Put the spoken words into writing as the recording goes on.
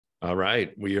All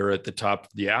right. We are at the top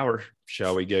of the hour.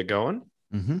 Shall we get going?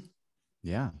 Mm-hmm.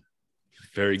 Yeah.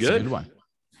 Very It's a good. good one.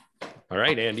 All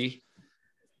right, Andy.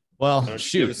 Well, Give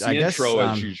shoot. us the I guess intro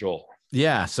as usual.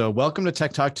 Yeah. So welcome to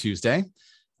Tech Talk Tuesday.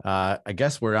 I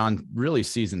guess we're on really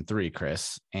season 3,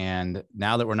 Chris. And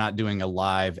now that we're not doing a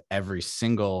live every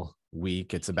single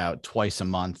week, it's about twice a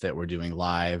month that we're doing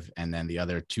live. And then the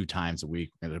other 2 times a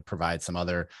week, we're going to provide some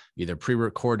other either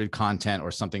pre-recorded content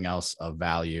or something else of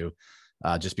value,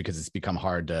 just because it's become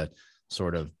hard to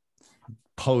sort of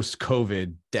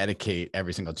post-COVID dedicate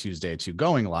every single Tuesday to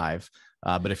going live.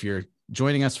 But if you're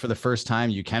joining us for the first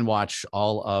time, you can watch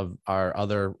all of our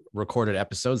other recorded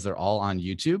episodes. They're all on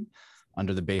YouTube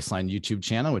under the Baseline YouTube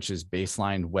channel, which is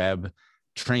Baseline Web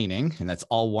Training. And that's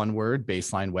all one word,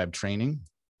 Baseline Web Training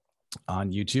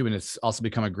on YouTube. And it's also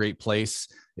become a great place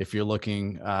if you're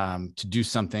looking to do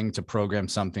something, to program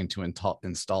something, to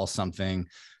install something.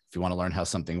 If you want to learn how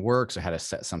something works or how to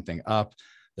set something up,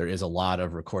 there is a lot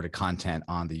of recorded content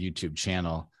on the YouTube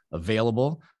channel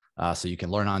available. So you can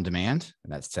learn on demand,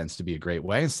 and that tends to be a great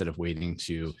way. Instead of waiting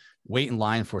in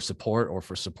line for support or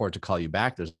for support to call you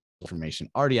back, there's information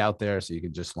already out there, so you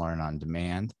can just learn on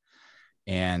demand.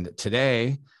 And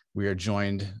today we are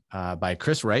joined by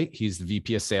Chris Wright. He's the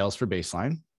VP of Sales for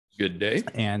Baseline. Good day.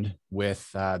 And with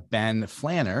Ben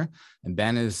Flanner, and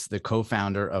Ben is the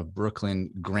co-founder of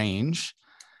Grange,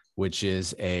 which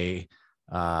is a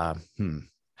how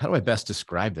do I best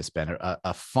describe this, Ben?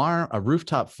 A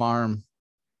rooftop farm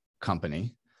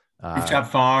company. Rooftop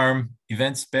farm,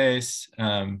 event space,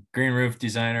 green roof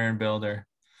designer and builder.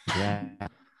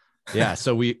 Yeah.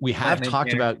 So we have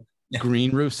talked about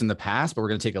green roofs in the past, but we're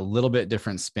going to take a little bit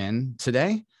different spin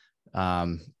today,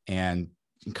 and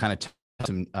kind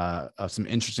of some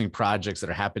interesting projects that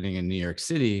are happening in New York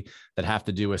City that have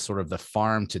to do with sort of the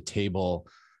farm to table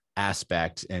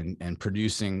aspect and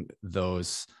producing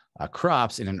those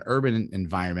crops in an urban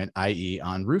environment, i.e.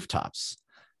 on rooftops.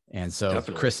 And so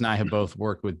Definitely. Chris and I have both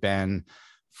worked with Ben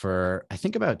for, I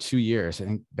think, about 2 years. I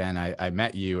think, Ben, I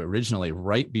met you originally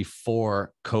right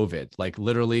before COVID. Like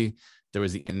literally there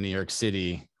was in New York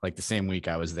City, like the same week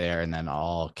I was there, and then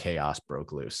all chaos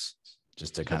broke loose.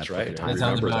 Just to kind of right. That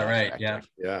sounds about right. Yeah.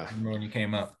 Remember when you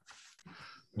came up?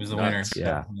 It was the winter.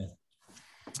 Yeah.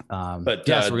 But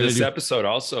so this episode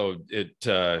also, it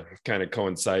kind of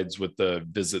coincides with the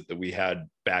visit that we had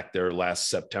back there last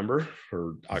September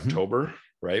or October,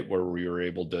 right? Where we were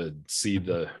able to see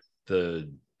the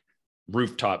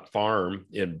rooftop farm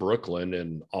in Brooklyn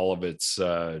and all of its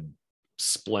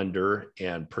splendor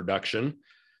and production.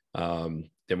 And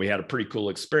we had a pretty cool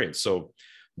experience. So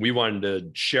we wanted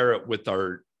to share it with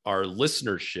our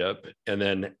listenership, and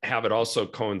then have it also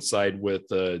coincide with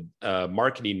a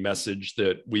marketing message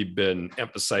that we've been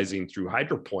emphasizing through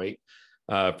HydroPoint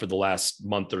for the last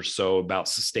month or so about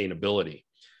sustainability.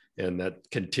 And that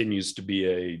continues to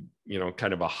be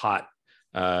kind of a hot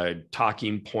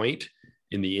talking point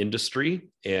in the industry.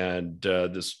 And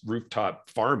this rooftop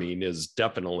farming is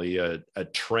definitely a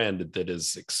trend that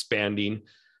is expanding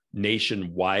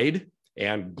nationwide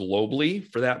and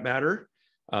globally, for that matter.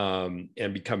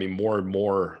 And becoming more and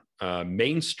more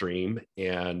mainstream,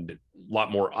 and a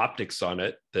lot more optics on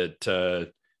it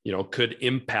that could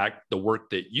impact the work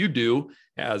that you do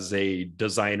as a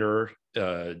designer,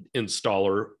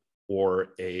 installer,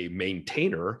 or a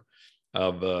maintainer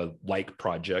of a like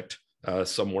project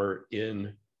somewhere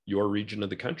in your region of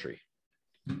the country.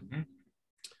 Mm-hmm.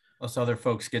 Plus, other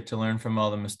folks get to learn from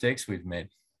all the mistakes we've made.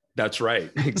 That's right.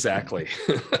 Exactly.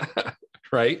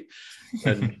 Right.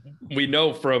 And we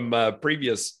know from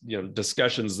previous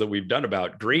discussions that we've done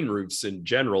about green roofs in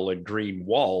general and green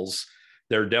walls,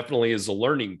 there definitely is a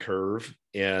learning curve.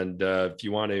 And if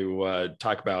you want to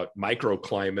talk about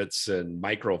microclimates and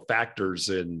micro factors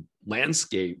in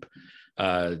landscape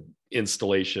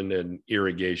installation and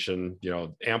irrigation,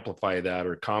 amplify that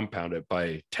or compound it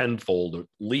by tenfold at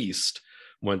least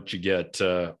once you get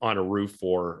on a roof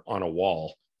or on a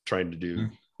wall trying to do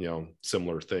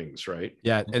similar things, right?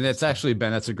 Yeah. And it's actually,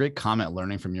 Ben, that's a great comment,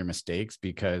 learning from your mistakes,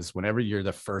 because whenever you're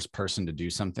the first person to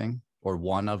do something, or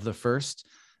one of the first,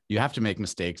 you have to make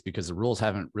mistakes because the rules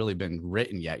haven't really been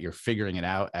written yet. You're figuring it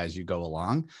out as you go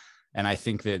along. And I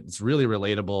think that it's really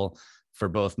relatable for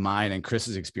both mine and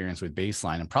Chris's experience with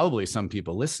Baseline, and probably some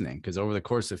people listening, because over the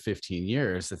course of 15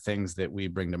 years, the things that we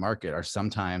bring to market are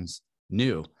sometimes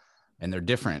new and they're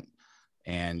different.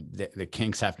 And the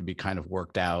kinks have to be kind of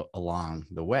worked out along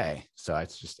the way. So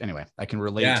it's just, anyway, I can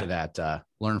relate to that,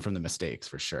 learn from the mistakes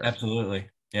for sure. Absolutely.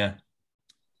 Yeah,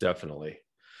 definitely.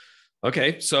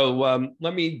 Okay, so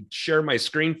let me share my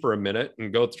screen for a minute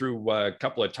and go through a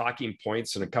couple of talking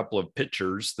points and a couple of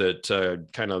pictures that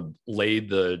kind of laid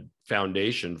the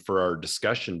foundation for our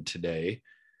discussion today.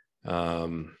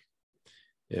 And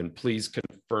please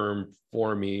confirm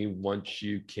for me once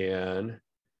you can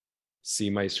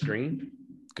see my screen.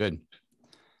 Good.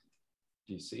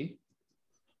 Do you see?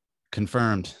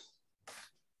 Confirmed.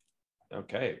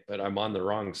 Okay, but I'm on the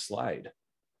wrong slide.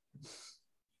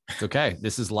 It's okay.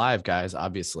 This is live, guys,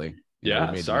 obviously. Yeah,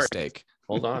 we made sorry. a mistake.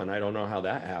 Hold on. I don't know how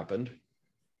that happened.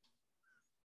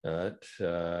 But,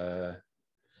 all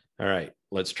right,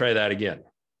 let's try that again.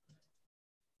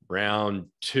 Round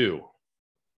 2.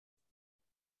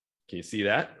 Can you see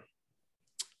that?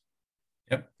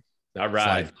 Yep. All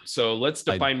right. So let's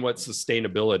define what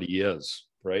sustainability is,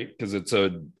 right? Because it's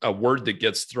a word that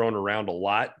gets thrown around a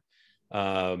lot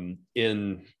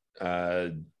in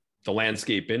the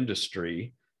landscape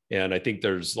industry. And I think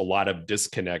there's a lot of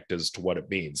disconnect as to what it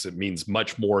means. It means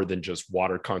much more than just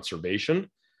water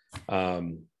conservation.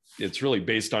 It's really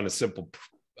based on a simple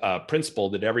principle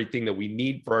that everything that we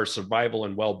need for our survival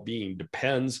and well-being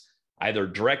depends either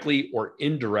directly or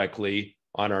indirectly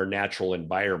on our natural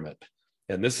environment.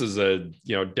 And this is a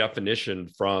definition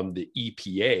from the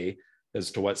EPA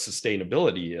as to what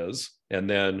sustainability is. And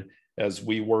then as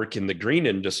we work in the green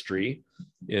industry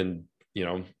in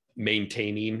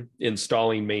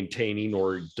installing, maintaining,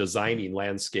 or designing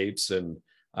landscapes and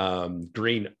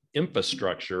green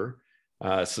infrastructure,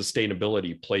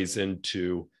 sustainability plays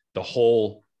into the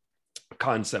whole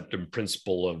concept and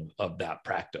principle of that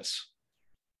practice.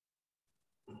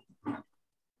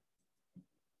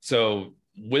 So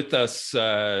with us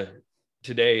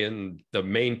today, and the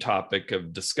main topic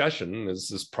of discussion is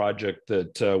this project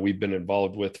that we've been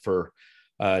involved with for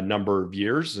a number of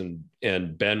years,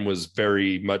 and Ben was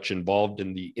very much involved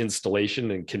in the installation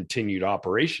and continued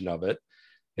operation of it.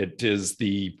 It is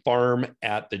the farm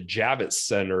at the Javits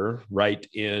Center right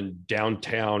in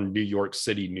downtown New York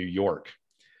City, New York,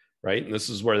 right? And this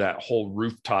is where that whole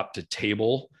rooftop to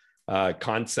table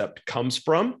concept comes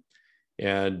from.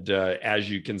 And as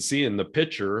you can see in the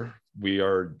picture, we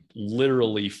are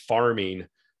literally farming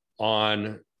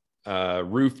on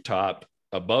rooftop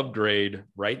above grade,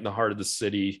 right in the heart of the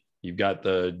city. You've got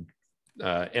the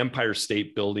Empire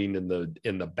State Building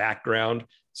in the background,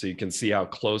 so you can see how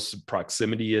close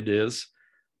proximity it is.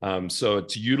 So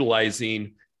it's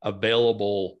utilizing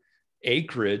available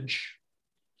acreage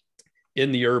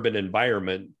in the urban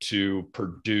environment to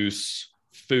produce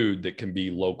food that can be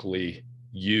locally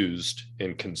used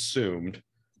and consumed,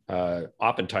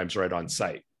 oftentimes right on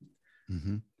site.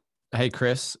 Mm-hmm. Hey,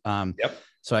 Chris. Yep.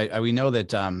 So we know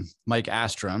that Mike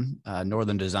Astrom,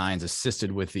 Northern Designs,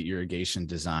 assisted with the irrigation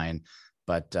design,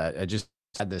 but I just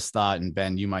had this thought, and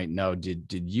Ben, you might know,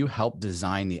 did you help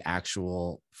design the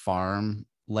actual farm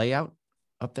layout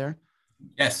up there?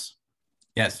 Yes.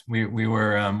 We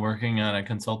were working on a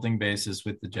consulting basis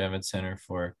with the Javits Center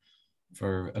for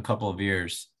a couple of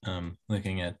years,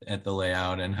 looking at the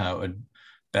layout and how it would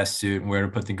best suit, where to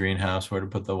put the greenhouse, where to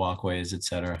put the walkways,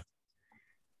 etc.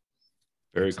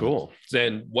 Very cool.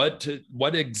 Then what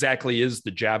exactly is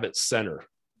the Javits Center?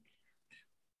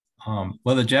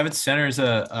 Well, the Javits Center is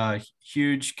a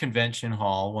huge convention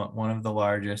hall, one of the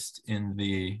largest in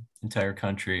the entire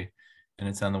country, and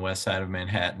it's on the west side of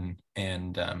Manhattan.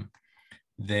 And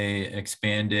they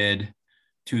expanded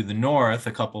to the north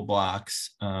a couple blocks,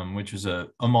 which was a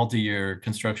multi-year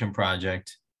construction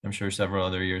project. I'm sure several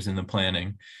other years in the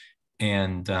planning.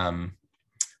 And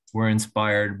we're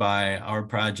inspired by our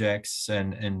projects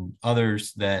and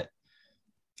others that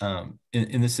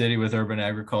in the city with urban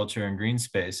agriculture and green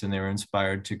space. And they were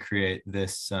inspired to create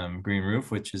this green roof,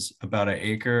 which is about an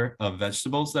acre of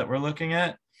vegetables that we're looking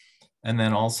at. And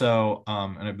then also,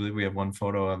 and I believe we have one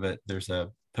photo of it, there's a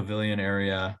pavilion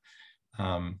area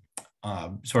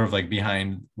sort of like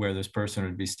behind where this person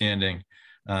would be standing,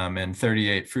 and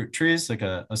 38 fruit trees, like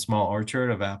a small orchard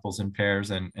of apples and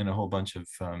pears, and a whole bunch of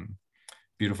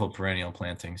beautiful perennial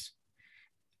plantings.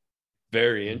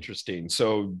 Very interesting.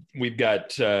 So we've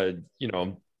got,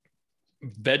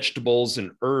 vegetables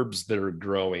and herbs that are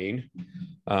growing,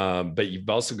 but you've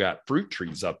also got fruit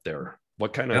trees up there.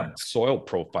 What kind of soil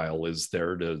profile is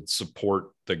there to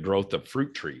support the growth of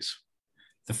fruit trees?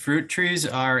 The fruit trees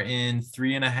are in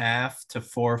 3.5 to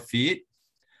 4 feet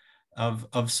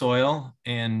of soil.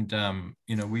 And,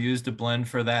 we used a blend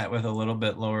for that with a little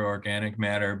bit lower organic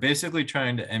matter, basically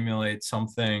trying to emulate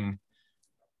something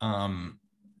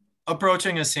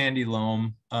approaching a sandy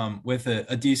loam with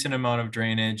a decent amount of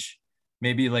drainage,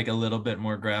 maybe like a little bit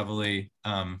more gravelly,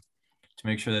 to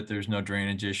make sure that there's no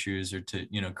drainage issues or to,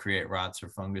 create rots or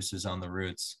funguses on the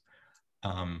roots.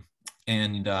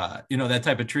 That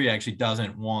type of tree actually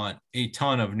doesn't want a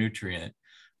ton of nutrient.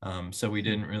 So we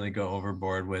didn't really go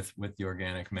overboard with the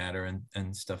organic matter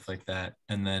and stuff like that.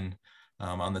 And then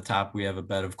on the top, we have a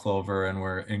bed of clover, and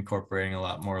we're incorporating a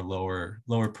lot more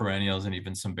lower perennials and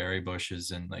even some berry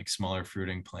bushes and like smaller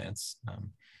fruiting plants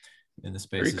in the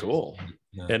spaces. Very cool.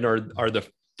 And are the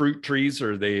fruit trees,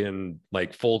 are they in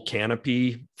like full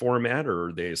canopy format, or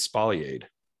are they espaliered?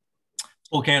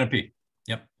 Full canopy.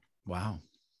 Yep. Wow.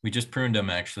 We just pruned them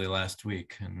actually last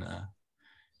week and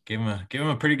gave them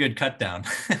a pretty good cut down.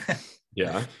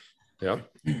 Yeah.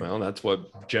 Well, that's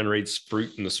what generates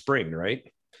fruit in the spring, right?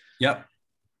 Yep.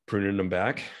 Pruning them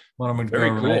back. Well, I'm Very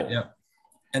cool. Right. Yep.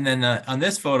 And then on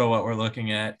this photo, what we're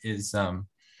looking at is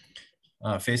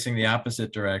facing the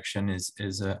opposite direction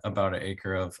is about an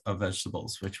acre of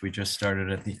vegetables, which we just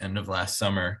started at the end of last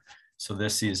summer. So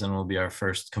this season will be our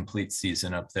first complete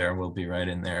season up there. We'll be right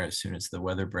in there as soon as the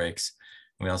weather breaks.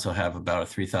 We also have about a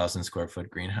 3,000 square foot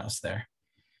greenhouse there.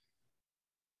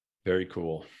 Very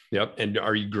cool. Yep. And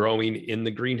are you growing in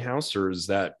the greenhouse, or is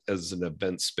that as an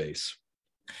event space?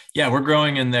 Yeah, we're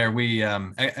growing in there. We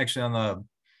actually on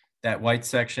that white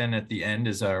section at the end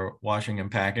is our washing and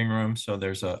packing room. So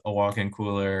there's a walk-in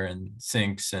cooler and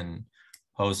sinks and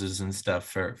hoses and stuff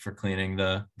for cleaning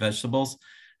the vegetables.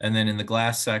 And then in the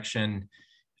glass section,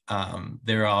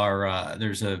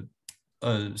 there's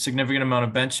a significant amount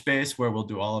of bench space where we'll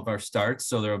do all of our starts.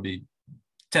 So there will be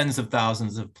tens of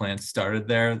thousands of plants started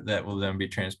there that will then be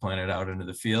transplanted out into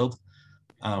the field.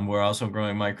 We're also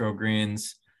growing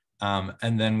microgreens.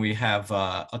 And then we have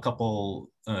a couple,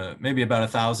 maybe about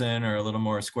 1,000 or a little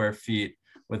more square feet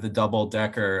with a double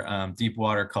decker deep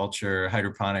water culture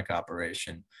hydroponic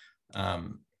operation.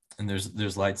 And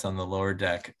there's lights on the lower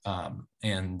deck.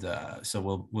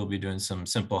 So we'll be doing some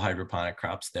simple hydroponic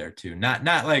crops there too. Not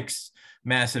like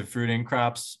massive fruiting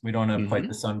crops. We don't have quite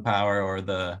the sun power or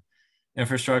the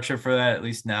infrastructure for that, at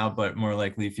least now, but more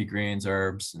like leafy greens,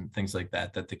 herbs, and things like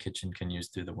that the kitchen can use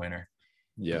through the winter.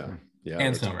 Yeah.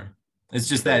 And summer. It's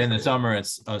just that in the summer,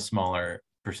 it's a smaller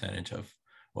percentage of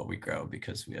what we grow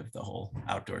because we have the whole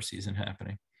outdoor season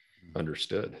happening.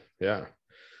 Understood. Yeah.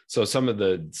 So some of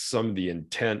the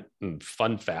intent and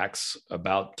fun facts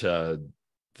about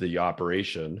the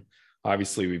operation.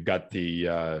 Obviously, we've got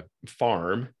the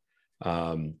farm.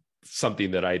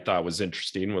 Something that I thought was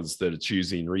interesting was that it's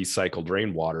using recycled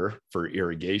rainwater for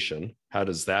irrigation. How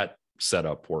does that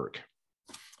setup work?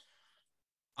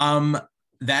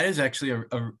 That is actually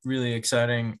a really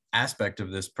exciting aspect of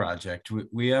this project.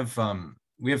 We have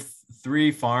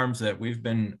 3 farms that we've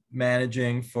been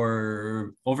managing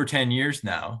for over 10 years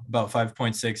now, about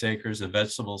 5.6 acres of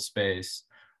vegetable space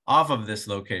off of this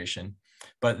location.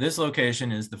 But this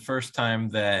location is the first time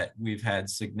that we've had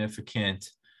significant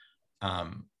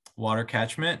water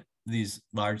catchment, these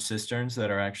large cisterns that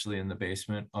are actually in the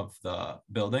basement of the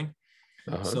building.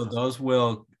 So those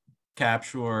will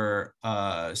capture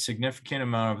a significant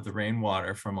amount of the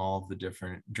rainwater from all of the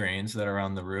different drains that are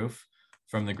on the roof,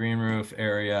 from the green roof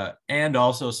area, and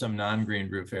also some non-green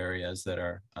roof areas that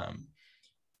are,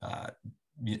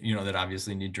 that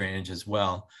obviously need drainage as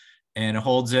well. And it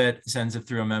holds it, sends it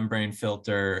through a membrane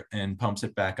filter, and pumps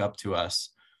it back up to us.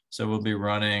 So we'll be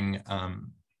running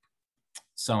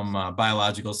some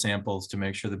biological samples to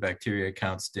make sure the bacteria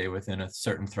counts stay within a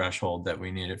certain threshold that we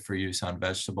need it for use on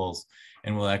vegetables.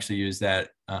 And we'll actually use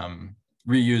that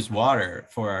reused water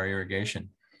for our irrigation.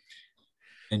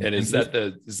 And is that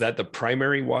the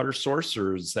primary water source,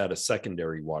 or is that a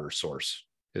secondary water source?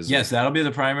 Yes, that'll be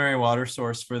the primary water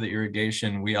source for the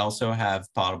irrigation. We also have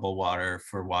potable water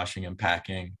for washing and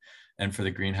packing, and for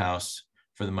the greenhouse,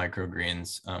 for the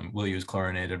microgreens. We'll use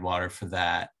chlorinated water for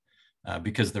that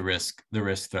because the risk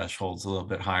threshold's a little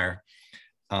bit higher.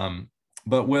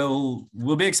 But we'll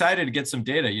be excited to get some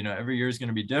data. Every year is going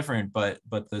to be different, but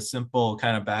the simple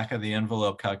kind of back of the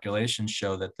envelope calculations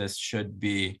show that this should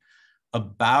be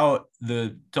about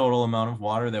the total amount of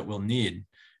water that we'll need.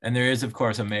 And there is, of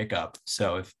course, a makeup.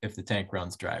 So if the tank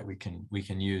runs dry, we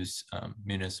can use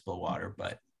municipal water,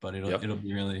 but it'll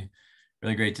be really,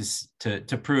 really great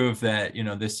to prove that,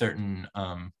 this certain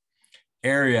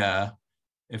area,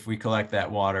 if we collect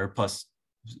that water plus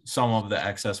some of the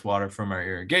excess water from our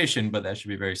irrigation, but that should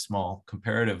be very small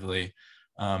comparatively.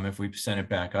 If we send it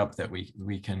back up, that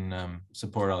we can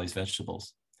support all these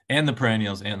vegetables and the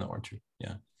perennials and the orchard.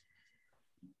 Yeah.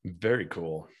 Very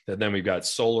cool. And then we've got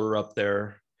solar up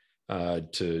there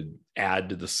to add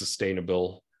to the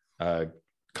sustainable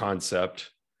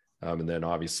concept. And then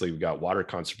obviously we've got water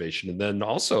conservation. And then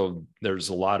also there's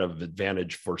a lot of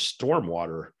advantage for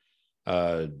stormwater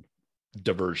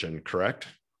diversion, correct?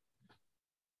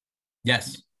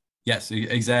 Yes. Yes,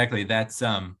 exactly. That's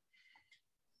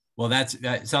well,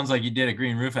 that sounds like you did a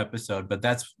green roof episode, but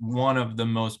that's one of the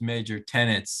most major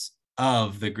tenets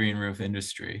of the green roof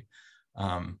industry.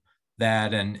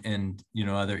 That and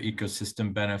other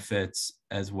ecosystem benefits,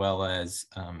 as well as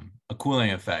a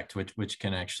cooling effect, which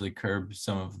can actually curb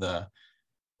some of the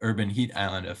urban heat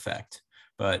island effect.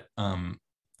 But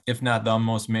if not the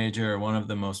most major, one of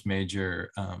the most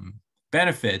major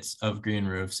benefits of green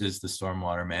roofs is the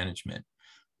stormwater management.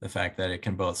 The fact that it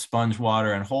can both sponge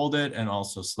water and hold it, and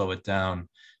also slow it down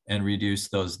and reduce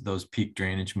those peak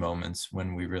drainage moments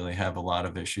when we really have a lot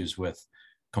of issues with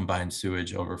combined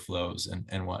sewage overflows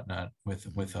and whatnot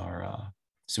with our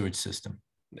sewage system.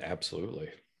 Absolutely.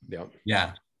 Yeah.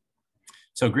 Yeah.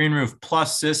 So green roof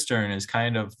plus cistern is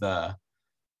kind of the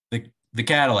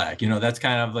Cadillac. That's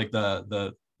kind of like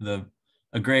the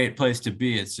a great place to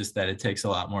be. It's just that it takes a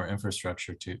lot more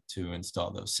infrastructure to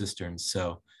install those cisterns.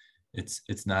 So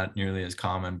it's not nearly as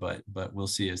common, but we'll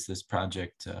see as this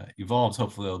project evolves.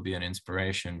 Hopefully it'll be an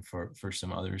inspiration for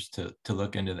some others to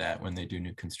look into that when they do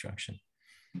new construction.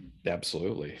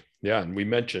 Absolutely. Yeah. And we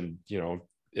mentioned,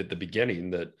 at the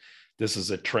beginning that this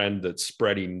is a trend that's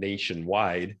spreading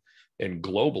nationwide and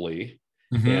globally.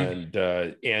 Mm-hmm.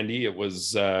 And Andy, it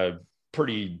was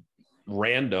pretty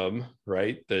random,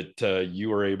 right, that you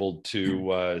were able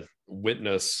to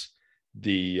witness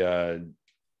the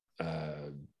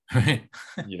right.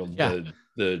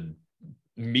 The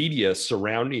media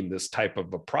surrounding this type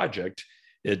of a project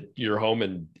at your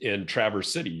home in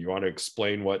Traverse City. You want to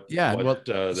explain what?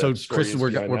 So Chris, we're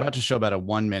about to show about a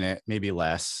 1 minute, maybe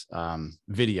less,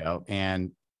 video.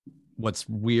 And what's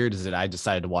weird is that I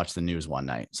decided to watch the news one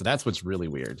night. So that's what's really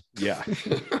weird. Yeah.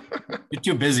 You're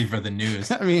too busy for the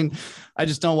news. I mean, I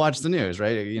just don't watch the news,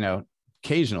 right?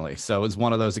 Occasionally. So it's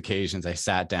one of those occasions I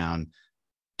sat down,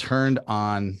 turned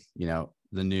on,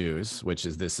 the news, which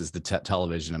is the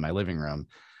television in my living room.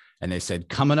 And they said,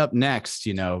 coming up next,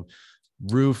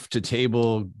 roof to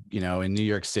table, in New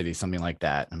York City, something like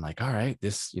that. I'm like, all right,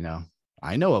 this,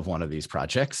 I know of one of these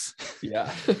projects. Yeah.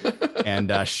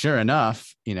 And sure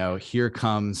enough, here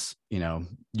comes,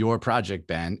 your project,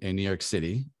 Ben, in New York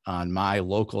City on my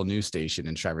local news station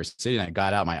in Traverse City. And I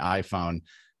got out my iPhone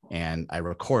and I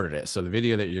recorded it. So the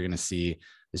video that you're going to see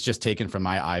is just taken from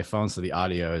my iPhone. So the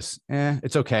audio is,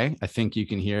 it's okay. I think you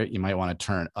can hear it. You might want to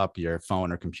turn up your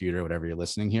phone or computer, whatever you're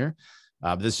listening here.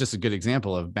 But this is just a good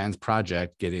example of Ben's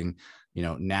project getting,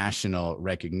 national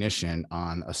recognition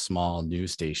on a small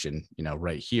news station,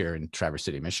 right here in Traverse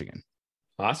City, Michigan.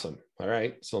 Awesome. All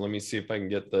right. So let me see if I can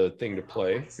get the thing to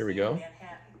play. Here we go.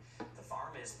 The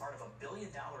farm is part of a $1 billion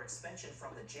expansion from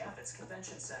the Javits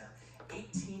Convention Center.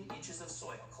 18 inches of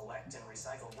soil collect and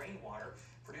recycle rainwater,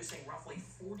 producing roughly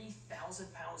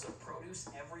 40,000 pounds of produce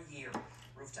every year.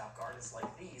 Rooftop gardens like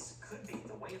these could be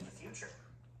the way of the future.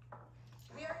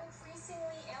 We are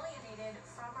increasingly alienated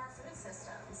from our food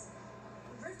systems.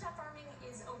 Rooftop farming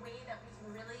is a way that we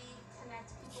can really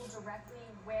connect people directly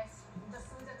with the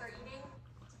food that they're eating.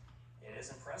 It is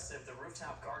impressive. The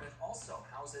rooftop garden also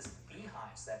houses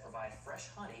beehives that provide fresh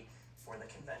honey for the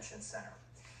convention center.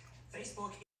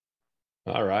 Facebook.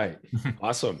 All right.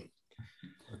 Awesome.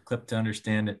 A clip to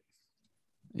understand it.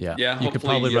 Yeah. You could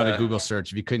probably run a Google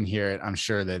search. If you couldn't hear it, I'm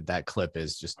sure that clip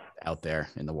is just out there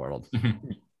in the world.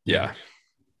 Yeah.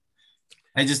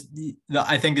 I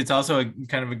think it's also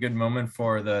kind of a good moment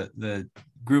for the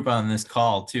group on this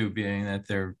call too, being that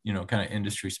they're, kind of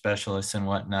industry specialists and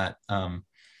whatnot.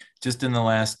 Just in the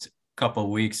last couple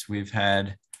of weeks, we've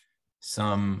had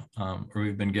some, or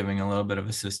we've been giving a little bit of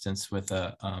assistance with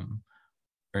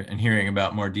and hearing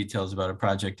about more details about a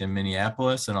project in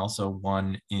Minneapolis and also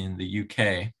one in the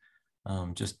UK,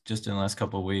 just in the last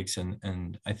couple of weeks.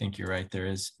 And I think you're right.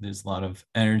 There's a lot of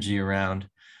energy around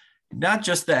not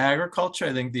just the agriculture.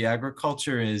 I think the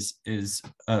agriculture is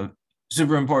a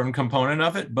super important component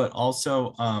of it, but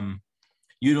also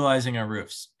utilizing our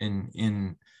roofs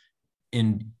in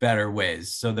better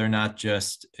ways. So they're not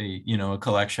just a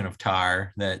collection of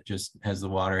tar that just has the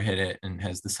water hit it and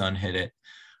has the sun hit it.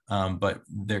 But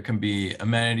there can be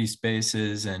amenity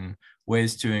spaces and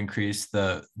ways to increase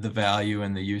the value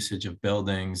and the usage of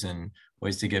buildings and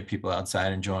ways to get people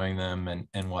outside enjoying them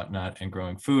and whatnot and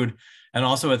growing food. And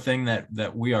also a thing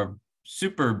that we are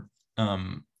super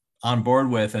on board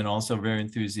with and also very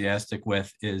enthusiastic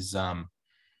with is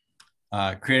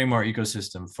creating more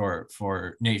ecosystem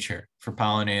for nature, for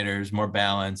pollinators, more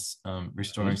balance,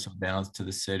 restoring some balance to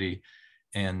the city.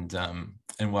 And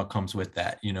what comes with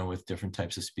that, with different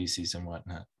types of species and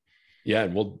whatnot. Yeah,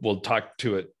 and we'll talk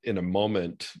to it in a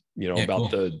moment,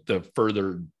 about cool. the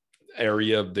further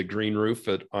area of the green roof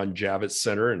on Javits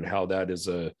Center and how that is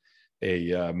a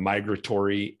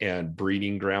migratory and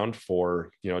breeding ground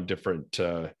for, different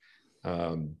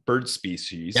bird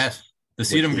species. Yes, the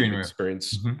sedum green roof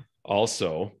experience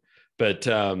also. But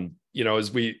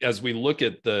as we look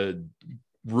at the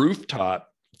rooftop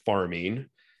farming,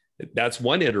 that's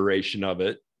one iteration of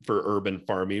it for urban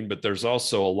farming, but there's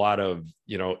also a lot of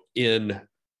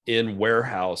in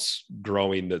warehouse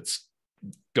growing that's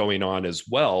going on as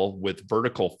well with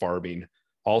vertical farming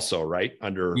also, right?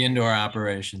 Under the indoor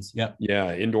operations. Yep.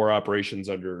 Yeah, indoor operations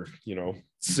under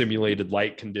simulated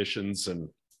light conditions and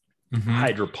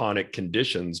hydroponic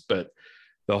conditions. But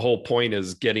the whole point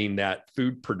is getting that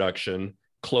food production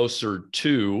closer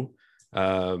to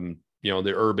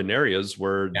the urban areas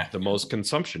where the most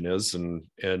consumption is, and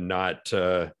not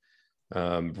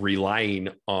relying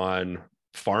on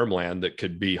farmland that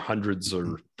could be hundreds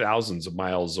or thousands of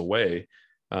miles away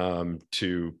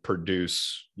to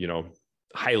produce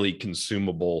highly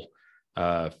consumable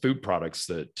food products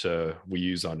that we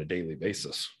use on a daily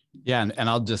basis. Yeah, and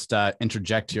I'll just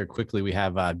interject here quickly. We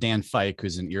have Dan Fike,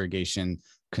 who's an irrigation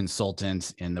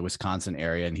consultant in the Wisconsin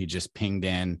area, and he just pinged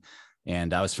in.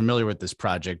 And I was familiar with this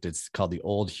project. It's called the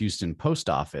Old Houston Post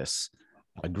Office,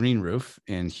 a green roof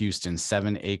in Houston,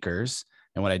 7 acres.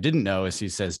 And what I didn't know is he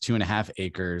says 2.5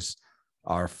 acres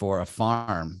are for a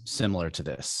farm similar to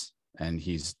this. And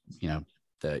he's,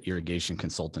 the irrigation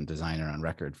consultant designer on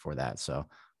record for that. So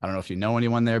I don't know if you know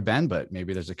anyone there, Ben, but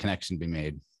maybe there's a connection to be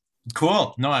made.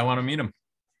 Cool. No, I want to meet him.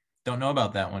 Don't know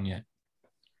about that one yet.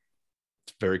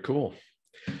 Very cool.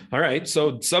 All right.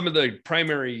 So some of the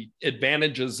primary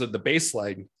advantages of the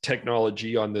baseline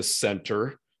technology on this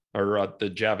center, or at the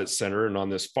Javits Center and on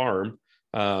this farm,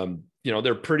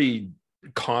 they're pretty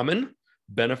common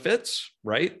benefits,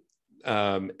 right?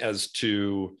 As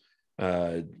to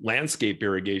landscape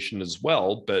irrigation as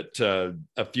well. But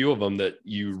a few of them that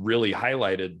you really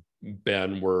highlighted,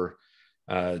 Ben, were,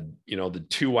 the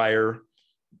 2-wire,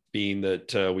 being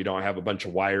that we don't have a bunch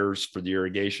of wires for the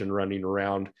irrigation running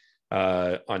around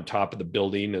on top of the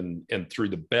building and through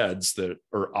the beds that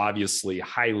are obviously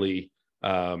highly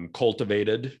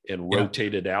cultivated and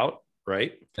rotated out,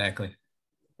 right? Exactly.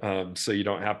 So you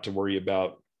don't have to worry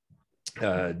about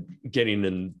getting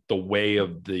in the way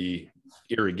of the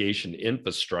irrigation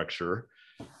infrastructure.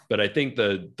 But I think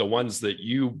the ones that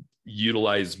you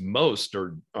utilize most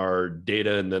are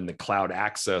data and then the cloud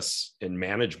access and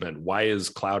management. Why is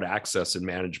cloud access and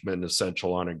management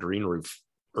essential on a green roof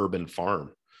urban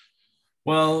farm?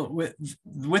 Well,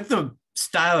 with the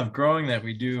style of growing that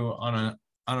we do on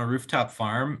a rooftop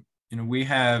farm, we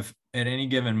have at any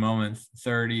given moment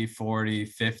 30, 40,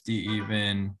 50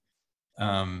 even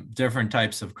different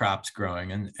types of crops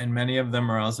growing, and many of them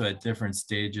are also at different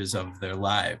stages of their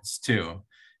lives too.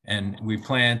 And we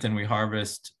plant and we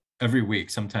harvest every week,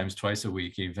 sometimes twice a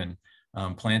week even,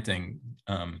 planting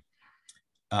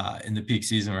in the peak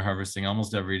season. We're harvesting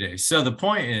almost every day. So the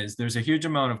point is there's a huge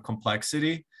amount of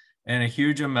complexity and a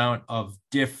huge amount of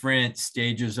different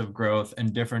stages of growth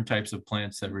and different types of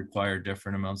plants that require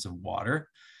different amounts of water.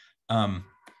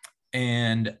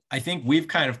 And I think we've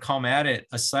kind of come at it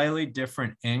a slightly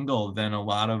different angle than a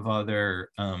lot of other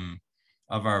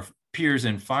of our peers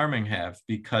in farming have,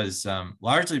 because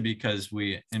largely because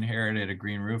we inherited a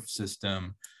green roof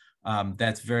system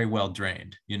that's very well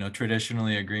drained.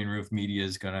 Traditionally a green roof media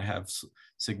is going to have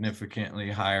significantly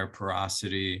higher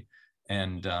porosity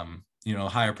and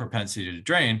higher propensity to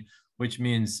drain, which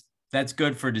means that's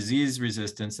good for disease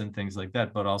resistance and things like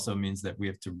that, but also means that we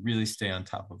have to really stay on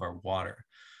top of our water.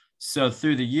 So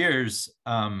through the years,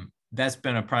 that's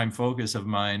been a prime focus of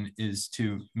mine, is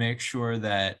to make sure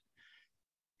that,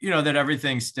 that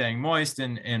everything's staying moist,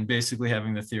 and basically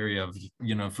having the theory of,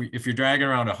 if you're dragging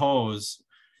around a hose,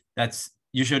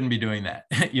 you shouldn't be doing that.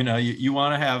 You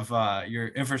want to have your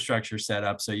infrastructure set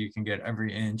up so you can get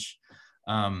every inch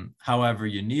however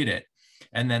you need it.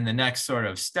 And then the next sort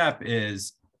of step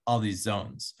is all these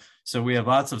zones. So we have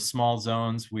lots of small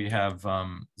zones. We have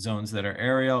zones that are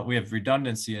aerial. We have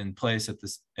redundancy in place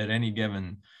at any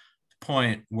given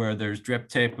point where there's drip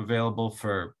tape available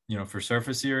for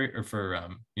surface or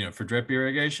for drip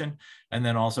irrigation, and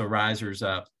then also risers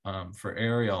up for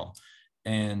aerial.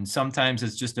 And sometimes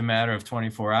it's just a matter of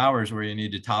 24 hours where you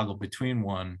need to toggle between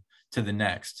one to the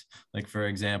next. Like, for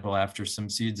example, after some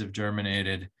seeds have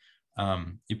germinated,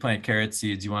 you plant carrot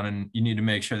seeds, you need to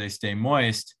make sure they stay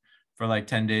moist for like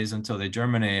 10 days until they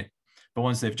germinate. But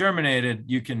once they've germinated,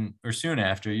 or soon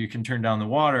after, you can turn down the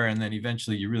water, and then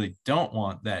eventually you really don't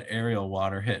want that aerial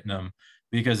water hitting them,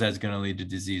 because that's going to lead to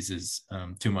diseases,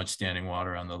 too much standing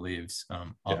water on the leaves.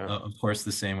 Of course,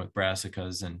 the same with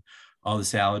brassicas and all the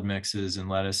salad mixes and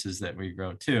lettuces that we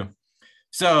grow too.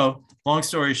 So long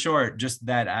story short, just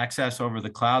that access over the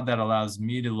cloud that allows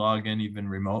me to log in even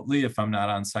remotely if I'm not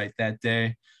on site that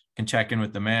day, can check in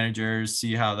with the managers,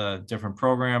 see how the different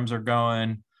programs are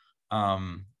going.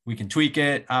 We can tweak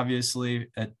it, obviously,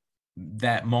 at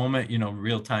that moment,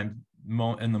 real time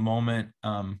in the moment,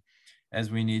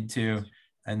 as we need to.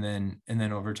 And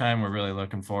then over time, we're really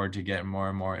looking forward to getting more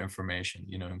and more information,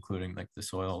 including like the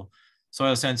soil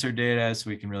sensor data, so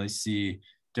we can really see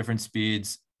different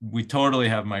speeds. We totally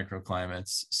have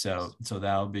microclimates, so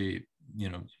that'll be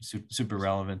super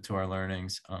relevant to our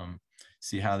learnings.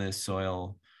 See how this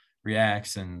soil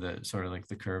reacts and the sort of like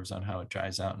the curves on how it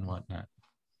dries out and whatnot.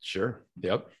 Sure.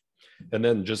 Yep. And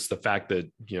then just the fact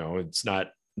that it's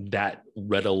not that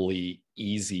readily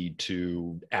easy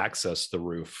to access the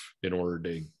roof in order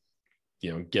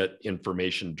to get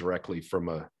information directly from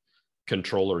a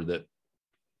controller that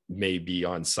may be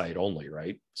on site only,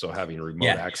 right? So having remote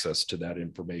access to that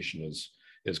information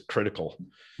is critical.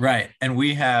 Right. And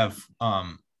we have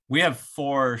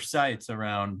 4 sites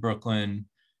around Brooklyn,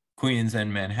 Queens,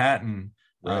 and Manhattan.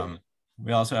 Right.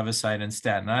 We also have a site in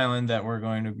Staten Island that we're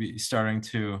going to be starting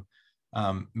to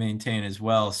maintain as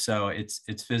well. So it's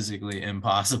physically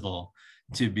impossible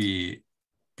to be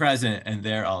present and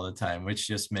there all the time, which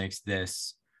just makes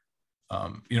this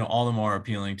all the more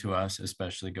appealing to us,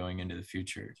 especially going into the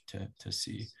future to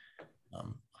see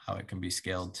how it can be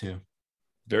scaled too.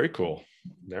 Very cool.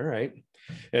 All right.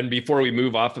 And before we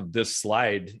move off of this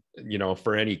slide,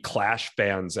 for any Clash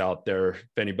fans out there,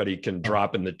 if anybody can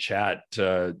drop in the chat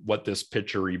what this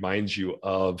picture reminds you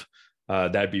of,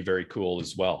 that'd be very cool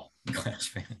as well. Clash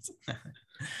fans.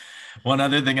 One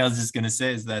other thing I was just going to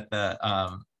say is that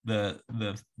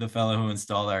the fellow who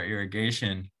installed our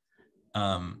irrigation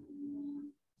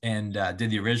and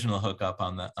did the original hookup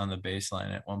on the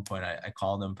baseline. At one point, I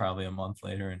called him probably a month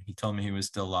later, and he told me he was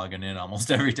still logging in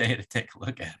almost every day to take a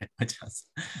look at it, which I was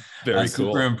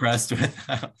cool. Super impressed with.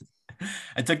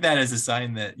 I took that as a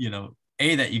sign that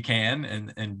A, that you can,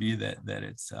 and B, that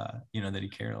it's that he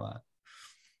cared a lot.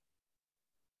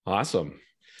 Awesome.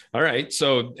 All right.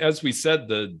 So as we said,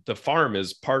 the farm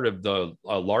is part of the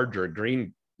larger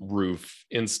green roof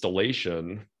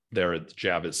installation there at the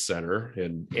Javits Center.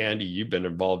 And Andy, you've been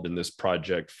involved in this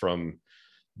project from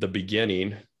the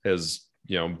beginning as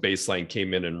Baseline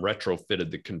came in and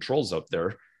retrofitted the controls up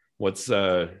there. What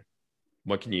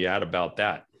can you add about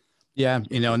that? Yeah,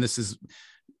 and this is,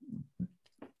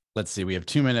 let's see, we have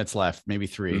 2 minutes left, maybe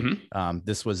 3. Mm-hmm.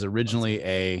 This was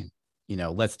originally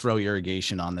let's throw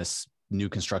irrigation on this new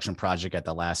construction project at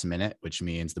the last minute, which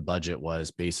means the budget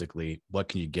was basically, what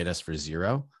can you get us for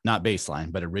zero? Not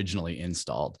Baseline, but originally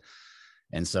installed.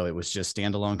 And so it was just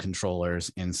standalone controllers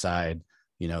inside,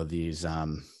 these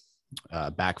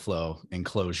backflow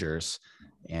enclosures.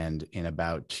 And in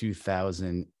about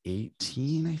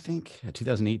 2018, I think,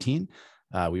 2018,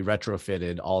 we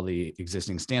retrofitted all the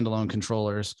existing standalone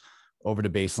controllers over to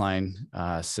Baseline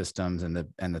systems and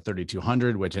the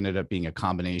 3200, which ended up being a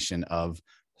combination of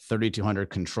 3200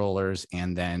 controllers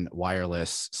and then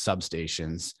wireless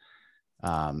substations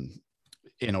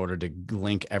in order to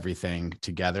link everything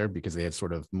together, because they had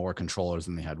sort of more controllers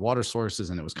than they had water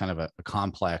sources. And it was kind of a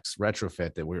complex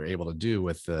retrofit that we were able to do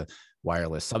with the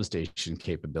wireless substation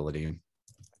capability.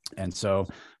 And so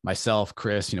myself,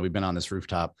 Chris, we've been on this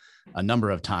rooftop a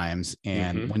number of times.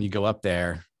 And when you go up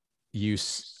there,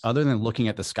 other than looking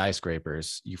at the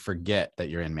skyscrapers, you forget that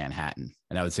you're in Manhattan.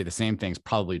 And I would say the same thing's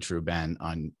probably true, Ben,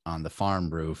 on the farm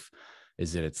roof,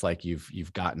 is that it's like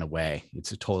you've gotten away.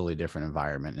 It's a totally different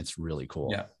environment. It's really cool.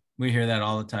 Yeah, we hear that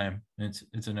all the time.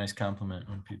 It's a nice compliment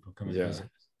when people come and visit.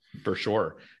 For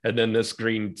sure. And then this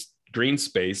green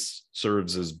space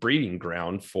serves as breeding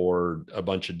ground for a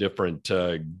bunch of different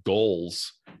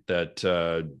goals that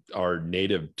are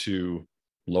native to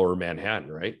Lower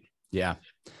Manhattan, right? Yeah.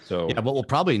 So what we'll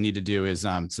probably need to do is,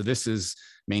 so this is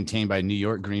maintained by New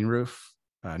York Green Roofs,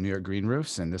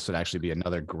 and this would actually be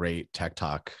another great tech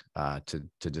talk to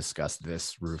discuss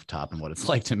this rooftop and what it's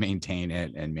like to maintain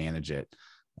it and manage it.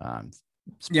 I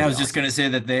was just going to say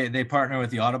that they partner with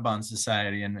the Audubon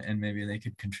Society, and maybe they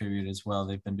could contribute as well.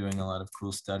 They've been doing a lot of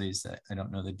cool studies that I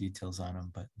don't know the details on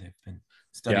them, but they've been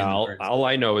studying. Yeah, all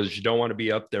I know is you don't want to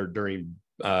be up there during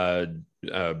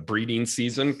breeding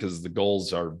season, because the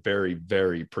gulls are very,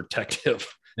 very protective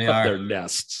of their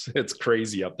nests. It's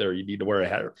crazy up there. You need to wear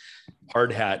a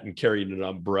hard hat and carry an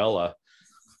umbrella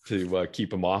to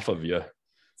keep them off of you.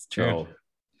 It's true.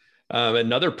 So,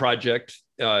 another project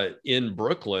in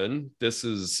Brooklyn. This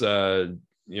is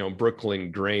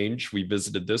Brooklyn Grange. We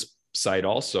visited this site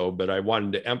also, but I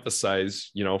wanted to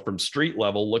emphasize, from street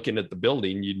level, looking at the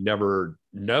building, you'd never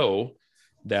know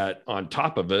that on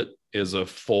top of it is a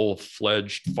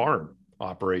full-fledged farm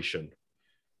operation,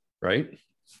 right?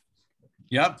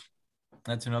 Yep.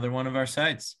 That's another one of our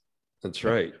sites. That's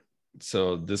right.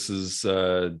 So this is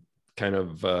kind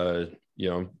of,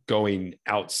 going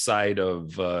outside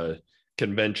of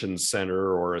convention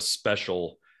center or a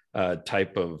special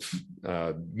type of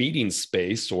meeting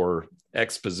space or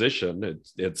exposition.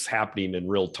 It's happening in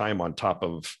real time on top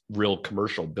of real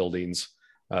commercial buildings,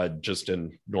 just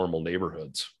in normal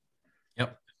neighborhoods.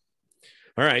 Yep.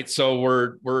 All right. So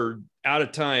we're out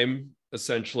of time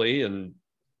essentially. And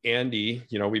Andy,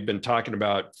 we've been talking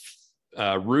about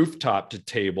rooftop to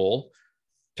table.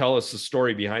 Tell us the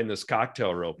story behind this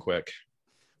cocktail real quick.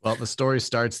 Well, the story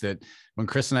starts that when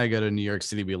Chris and I go to New York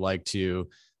City, we like to,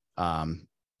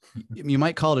 you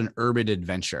might call it an urban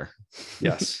adventure.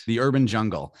 Yes. The urban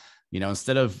jungle.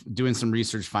 Instead of doing some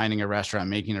research, finding a restaurant,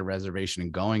 making a reservation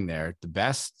and going there, the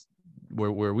best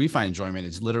where we find enjoyment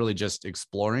is literally just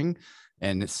exploring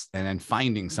and then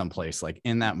finding someplace like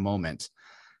in that moment.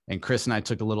 And Chris and I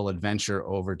took a little adventure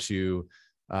over to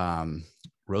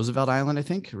Roosevelt Island,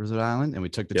 and we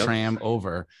took the tram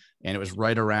over, and it was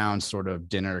right around sort of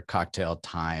dinner cocktail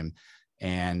time.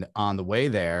 And on the way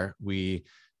there, we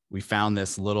found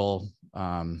this little,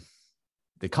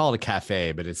 they call it a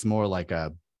cafe, but it's more like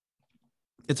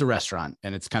it's a restaurant,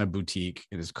 and it's kind of boutique.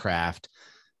 It is craft,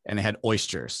 and they had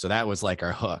oysters. So that was like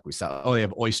our hook. We saw, they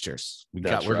have oysters. We're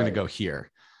going to go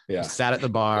here. Yeah. We sat at the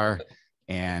bar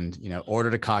and,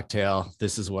 ordered a cocktail.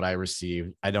 This is what I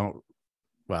received.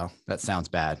 Well, that sounds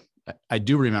bad. I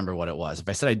do remember what it was. If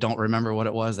I said I don't remember what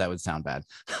it was, that would sound bad.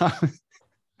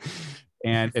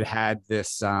 And it had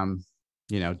this,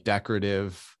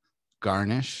 decorative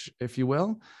garnish, if you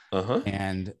will. Uh-huh.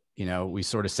 And, we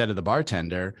sort of said to the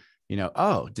bartender,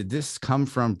 oh, did this come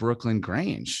from Brooklyn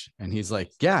Grange? And he's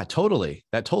like, yeah, totally.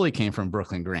 That totally came from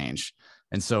Brooklyn Grange.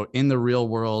 And so in the real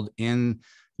world,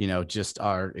 just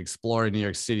our exploring New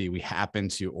York City, we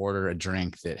happened to order a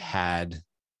drink that had,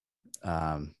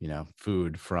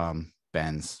 food from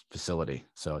Ben's facility.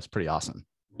 So it's pretty awesome.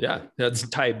 Yeah. That's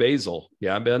Thai basil.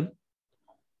 Yeah, Ben.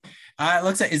 It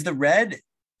looks like, is the red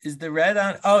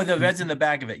on? Oh, the red's in the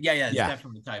back of it. Yeah. It's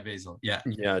definitely Thai basil. Yeah.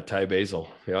 Yeah. Thai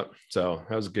basil. Yep. So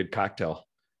that was a good cocktail.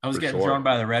 I was getting thrown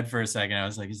by the red for a second. I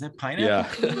was like, is that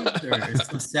pineapple? Yeah. Or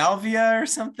some salvia or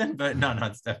something? But no,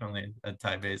 it's definitely a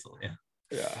Thai basil. Yeah.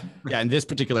 Yeah. Yeah. And this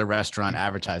particular restaurant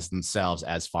advertised themselves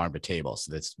as farm to table.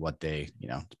 So that's what they,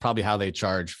 probably how they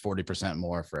charge 40%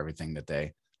 more for everything that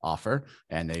they offer.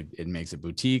 And it makes it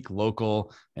boutique,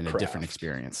 local, and a different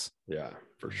experience. Yeah,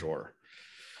 for sure.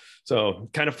 So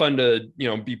kind of fun to,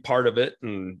 be part of it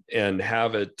and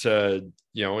have it,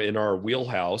 in our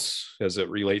wheelhouse as it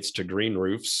relates to green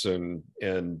roofs and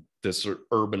this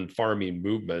urban farming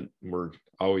movement. We're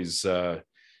always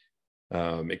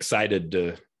excited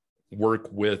to work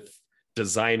with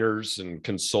designers and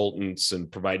consultants and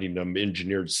providing them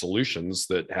engineered solutions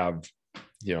that have,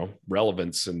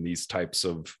 relevance in these types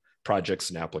of projects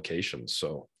and applications.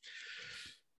 So,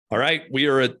 all right,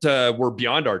 we're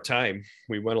beyond our time.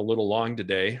 We went a little long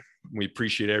today. We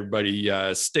appreciate everybody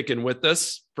sticking with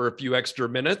us for a few extra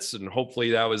minutes, and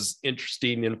hopefully that was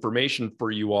interesting information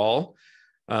for you all.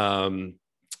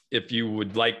 If you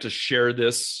would like to share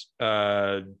this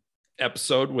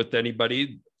episode with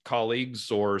anybody,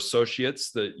 colleagues or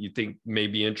associates that you think may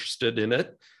be interested in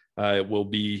it, it will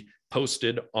be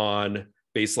posted on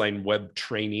Baseline Web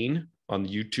Training on the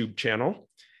YouTube channel.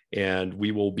 And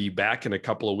we will be back in a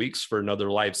couple of weeks for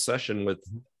another live session with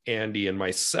Andy and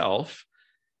myself.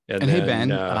 And then, hey, Ben,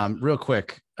 real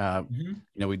quick,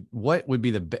 what would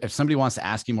be if somebody wants to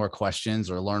ask you more questions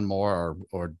or learn more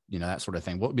or that sort of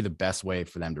thing, what would be the best way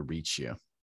for them to reach you?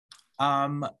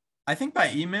 I think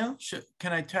by email.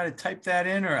 Can I try to type that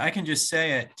in, or I can just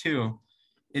say it too?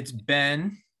 It's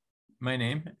Ben, my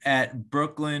name, at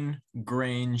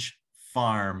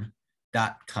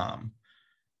brooklyngrangefarm.com.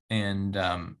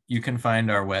 And you can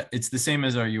find our web. It's the same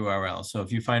as our URL. So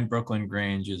if you find Brooklyn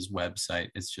Grange's website,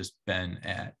 it's just Ben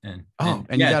at. And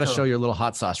you got to show your little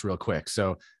hot sauce real quick.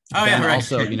 So Ben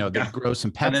also, they grow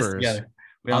some peppers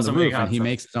on the roof, and he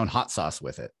makes his own hot sauce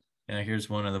with it. Yeah, here's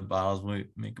one of the bottles. We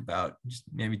make about just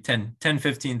maybe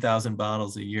 15,000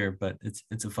 bottles a year, but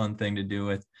it's a fun thing to do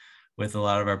with a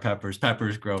lot of our peppers.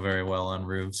 Peppers grow very well on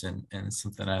roofs, and it's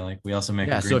something I like. We also make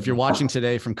so if you're watching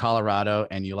today from Colorado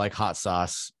and you like hot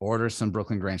sauce, order some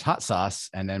Brooklyn Grange hot sauce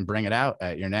and then bring it out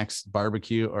at your next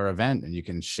barbecue or event, and you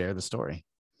can share the story.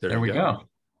 There we go.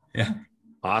 Yeah.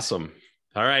 Awesome.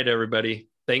 All right, everybody.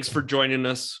 Thanks for joining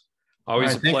us.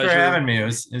 Always a pleasure. Thanks for having me. It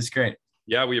was great.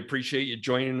 Yeah, we appreciate you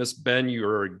joining us, Ben.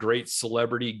 You're a great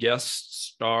celebrity guest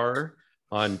star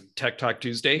on Tech Talk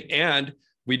Tuesday. And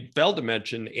we failed to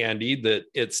mention, Andy, that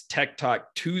it's Tech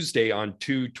Talk Tuesday on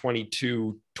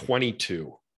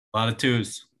 2/22/22. A lot of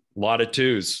twos. A lot of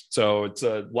twos. So it's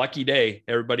a lucky day.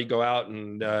 Everybody go out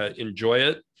and enjoy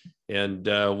it. And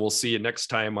we'll see you next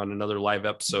time on another live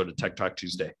episode of Tech Talk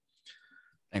Tuesday.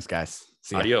 Thanks, guys.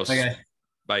 See ya. Adios. Okay.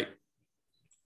 Bye.